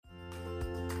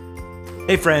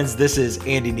Hey friends, this is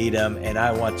Andy Needham, and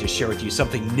I want to share with you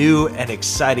something new and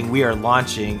exciting we are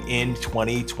launching in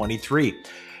 2023.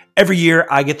 Every year,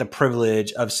 I get the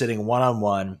privilege of sitting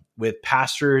one-on-one with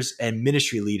pastors and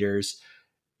ministry leaders,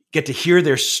 get to hear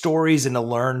their stories and to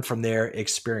learn from their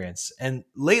experience. And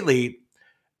lately,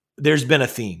 there's been a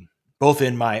theme, both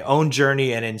in my own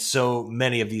journey and in so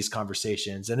many of these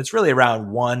conversations. And it's really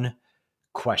around one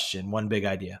question, one big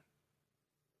idea.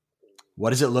 What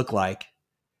does it look like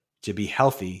to be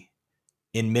healthy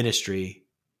in ministry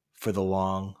for the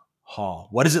long haul?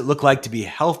 What does it look like to be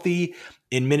healthy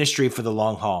in ministry for the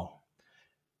long haul?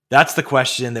 That's the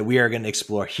question that we are going to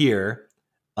explore here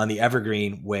on the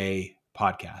Evergreen Way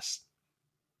podcast.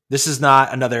 This is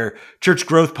not another church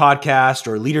growth podcast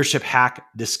or leadership hack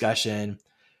discussion.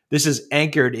 This is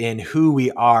anchored in who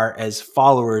we are as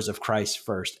followers of Christ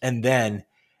first, and then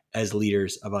as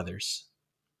leaders of others.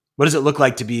 What does it look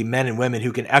like to be men and women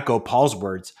who can echo Paul's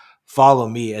words, "Follow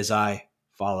me as I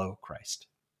follow Christ"?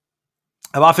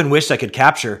 I've often wished I could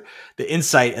capture the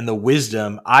insight and the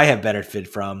wisdom I have benefited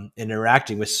from in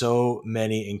interacting with so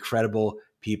many incredible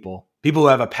people who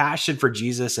have a passion for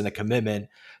Jesus and a commitment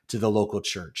to the local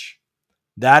church.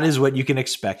 That is what you can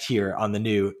expect here on the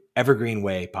new Evergreen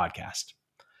Way podcast.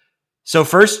 So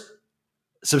first,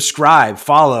 subscribe,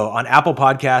 follow on Apple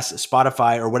Podcasts,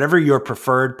 Spotify, or whatever your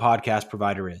preferred podcast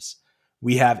provider is.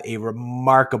 We have a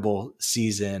remarkable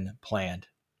season planned.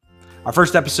 Our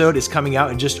first episode is coming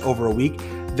out in just over a week.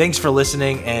 Thanks for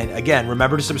listening. And again,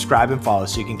 remember to subscribe and follow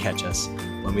so you can catch us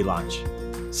when we launch.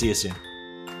 See you soon.